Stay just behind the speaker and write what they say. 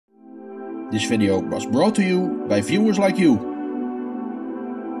This video was brought to you by viewers like you.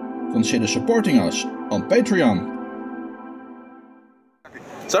 Consider supporting us on Patreon.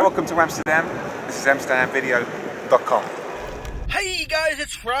 So, welcome to Amsterdam. This is AmsterdamVideo.com. Hey guys,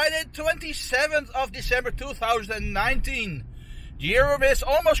 it's Friday 27th of December 2019. The year has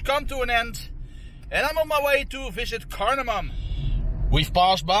almost come to an end and I'm on my way to visit Carnamom. We've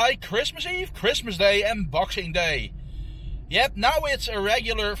passed by Christmas Eve, Christmas Day and Boxing Day. Yep, now it's a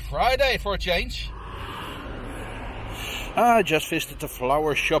regular Friday for a change. I just visited the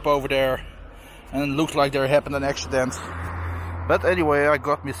flower shop over there and it looks like there happened an accident. But anyway, I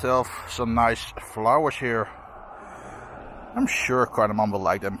got myself some nice flowers here. I'm sure Carnamom will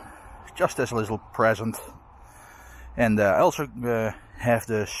like them, just as a little present. And I also have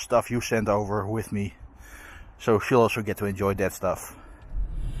the stuff you sent over with me, so she'll also get to enjoy that stuff.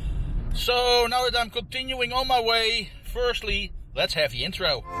 So now that I'm continuing on my way, firstly, let's have the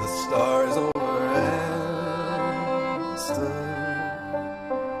intro. The stars over Amsterdam.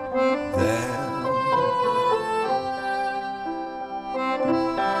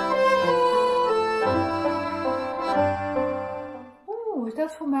 Is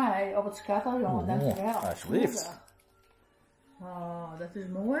dat voor mij op het schatterjongen? Dankjewel. Alsjeblieft. Oh, dat is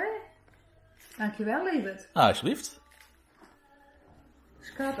mooi. Dankjewel, lieverd. Alsjeblieft.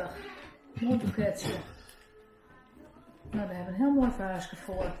 Schattig. Mooi boeketje. Nou, daar hebben we een heel mooi vaasje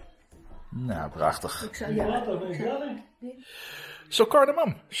voor. Nou, prachtig. Ik zou, ja, So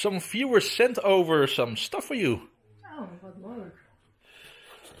Carnamom, some viewers sent over some stuff for you. oh, wat leuk.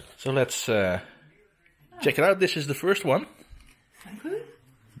 So let's check it out. This is the first one. Dank u.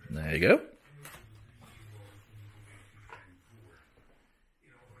 There you go.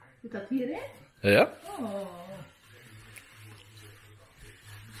 Zit dat hierin? Ja. Oh.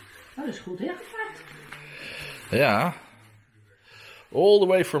 Dat is goed ingepakt. Ja. All the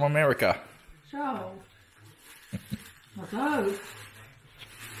way from America. Zo. Wat leuk.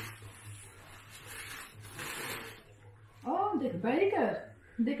 Oh, een dikke beker.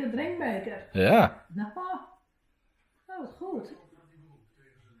 Een dikke drinkbeker. Ja. Nou, oh, wat goed.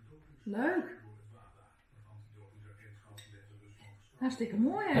 Leuk. Hartstikke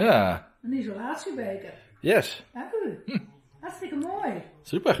mooi, hè? Ja. Een isolatiebeker. Yes. Dank u. Hartstikke mooi.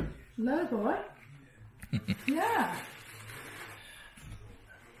 Super. Leuk hoor. Ja.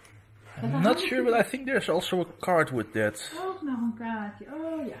 I'm not sure, but I think there's also a card with that. Ook nog een kaartje.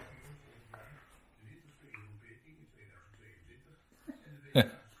 Oh ja.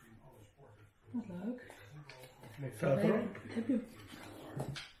 Wat leuk. Heb je...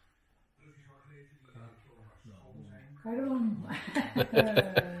 Pardon.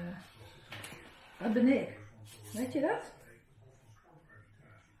 Wat ben ik? Weet je dat?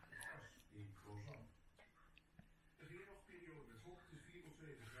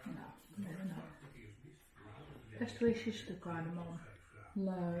 Nou. Best wishes to Carnamom.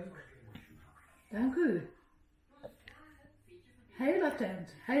 Leuk. Dank u. Heel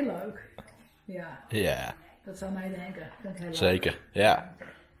attent. Heel leuk. Ja. Ja. Dat zou mij denken. Vind ik heel leuk. Zeker. Ja.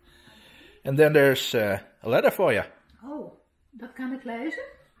 And then there's a letter for you. Oh, dat kan ik lezen?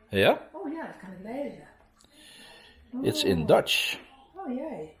 Ja. Oh ja, dat kan ik lezen. Oh. It's in Dutch. Oh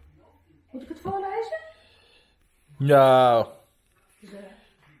jee. Moet ik het voorlezen? Nou,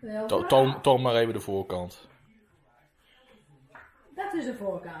 Wel, toon maar even de voorkant. dat is de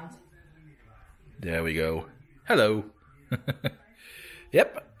voorkant. There we go. Hello.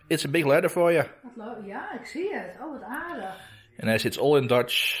 Yep, it's a big letter for you. Wat leuk. Ja, ik zie het. Oh, wat aardig. And as it's all in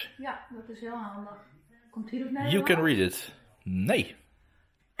Dutch, Ja, dat is heel handig. Komt hier op Nederland? you can read it. Nee.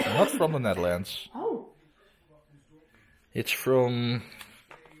 Not from the Netherlands. Oh, It's from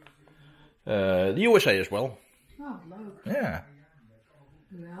the USA as well. oh, wat leuk. Ja.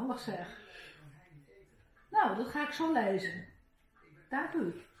 Geweldig zeg. Nou, dat ga ik zo lezen. Dank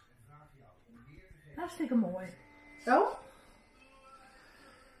u. Hartstikke mooi. Zo?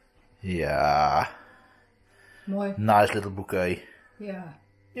 Ja. Mooi. Nice little bouquet. Ja.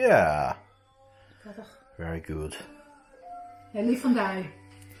 Yeah. Prettig. Very good. Heel lief van Dij.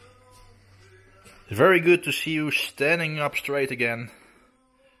 Very good to see you standing up straight again.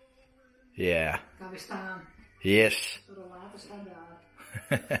 Yeah. Gaan we staan. Yes. Door de water staan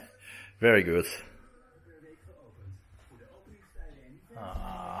daar. Very good.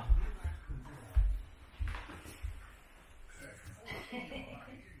 Ah.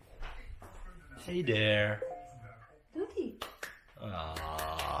 Hey there. Doet ie.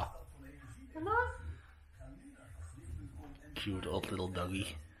 Ah. Hallo? Cute old little doggy.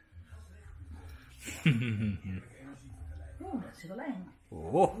 Oh, dat is wel eng.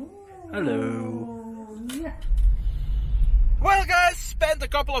 Oh. Hello. Oh, ja. Well guys, spent a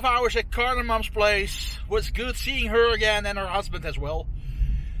couple of hours at Carnamom's place. Was good seeing her again and her husband as well.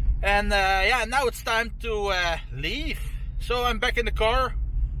 And yeah, now it's time to leave. So I'm back in the car,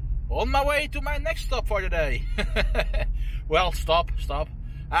 on my way to my next stop for the day. Well, stop.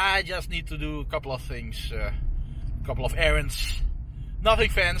 I just need to do a couple of things, a couple of errands.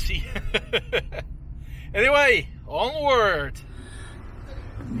 Nothing fancy. Anyway, onward.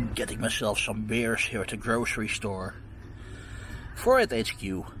 Getting myself some beers here at the grocery store. For at HQ.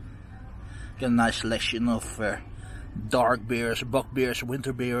 Get a nice selection of dark beers, bock beers,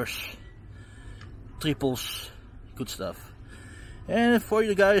 winter beers, triples, good stuff. And for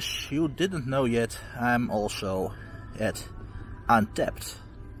you guys who didn't know yet, I'm also at Untapped.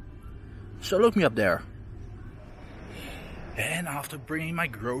 So look me up there. And after bringing my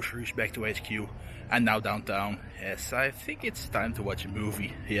groceries back to HQ, I'm now downtown, as I think it's time to watch a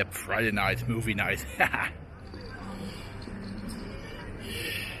movie. Yep, Friday night, movie night.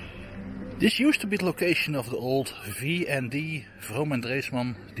 This used to be the location of the old V&D, Vroom and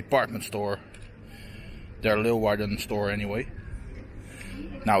Dreesman department store. Their Leeuwarden store anyway.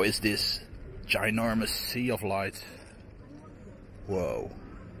 Now it's this ginormous sea of light. Whoa.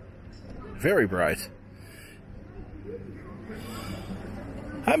 Very bright.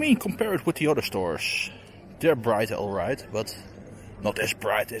 I mean, compare it with the other stores. They're bright alright, but not as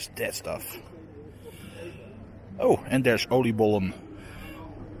bright as that stuff. Oh, and there's oliebollen.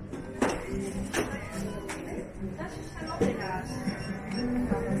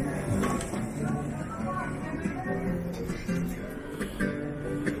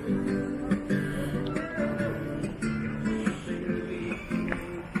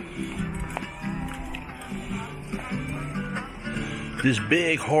 This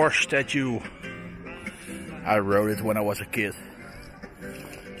big horse statue. I rode it when I was a kid.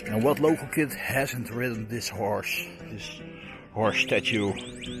 And what local kid hasn't ridden this horse statue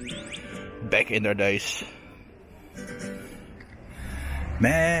back in their days?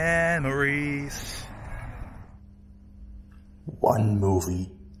 Memories. One movie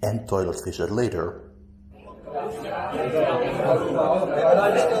and toilet visit later.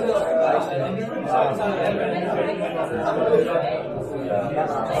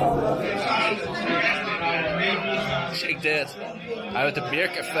 Check that. I'm at the beer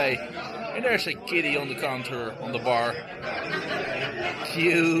café and there's a kitty on the counter on the bar.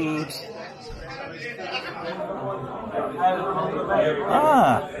 Cute.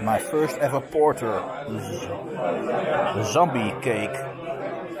 Ah, my first ever porter. Zombie cake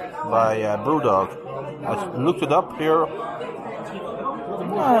by Brewdog. I looked it up here.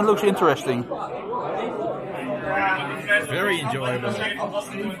 It looks interesting. Very enjoyable.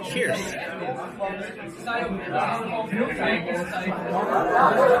 Cheers.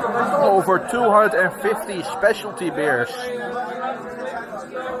 Over 250 specialty beers.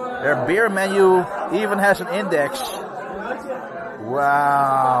 Their beer menu even has an index.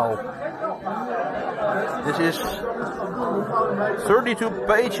 Wow. This is 32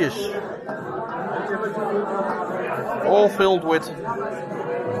 pages. All filled with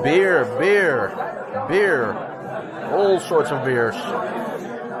beer. All sorts of beers.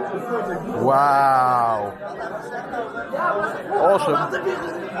 Wow. Awesome.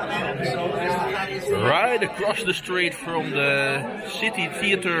 Right across the street from the City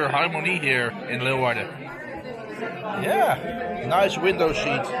Theater Harmonie here in Leeuwarden. Yeah, nice window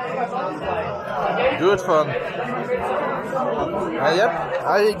seat. Good fun. And yep,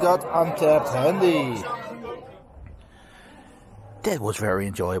 I got Untapped handy. That was very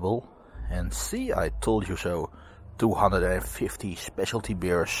enjoyable. And see, I told you so. 250 specialty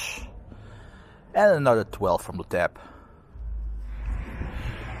beers. And another 12 from the tap.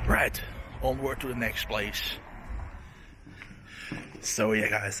 Right, onward to the next place. So yeah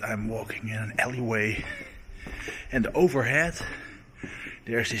guys, I'm walking in an alleyway. And overhead,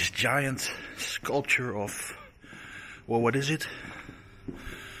 there's this giant sculpture of... Well, what is it?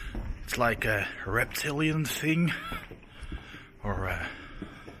 It's like a reptilian thing. Or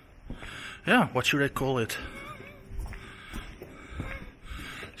yeah, what should I call it?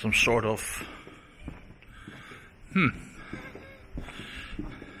 Some sort of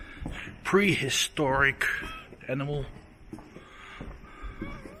prehistoric animal.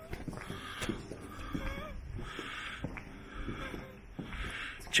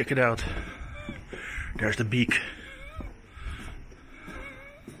 Check it out. There's the beak.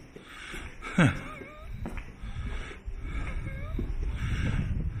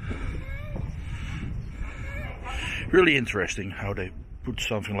 Really interesting how they put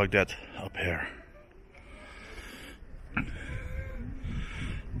something like that up here.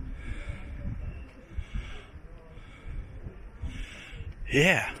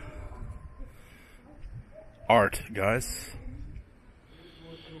 Yeah. Art, guys.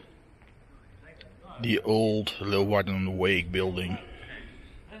 The old Leeuwarden waag building.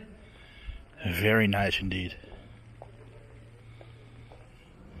 Very nice indeed.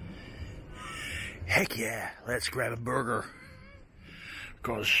 Heck yeah, let's grab a burger.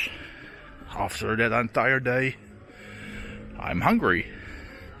 Because after that entire day, I'm hungry.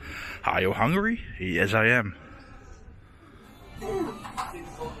 Are you hungry? Yes, I am.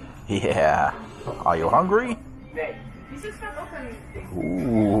 Yeah. Are you hungry?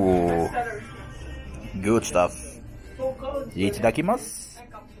 Ooh. Good stuff. Itadakimasu.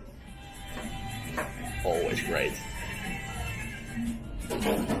 Always great.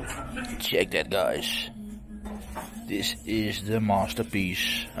 Check that, guys. This is the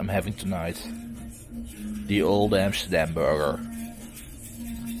masterpiece I'm having tonight. The old Amsterdam burger.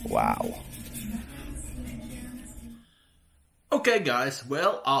 Wow. Okay guys,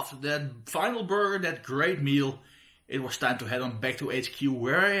 well, after that final burger, that great meal, it was time to head on back to HQ,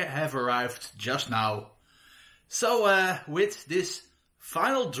 where I have arrived just now. So with this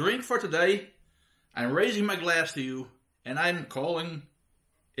final drink for today, I'm raising my glass to you, and I'm calling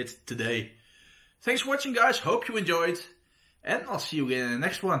it today. Thanks for watching guys, hope you enjoyed, and I'll see you again in the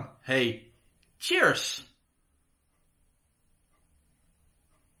next one. Hey, cheers!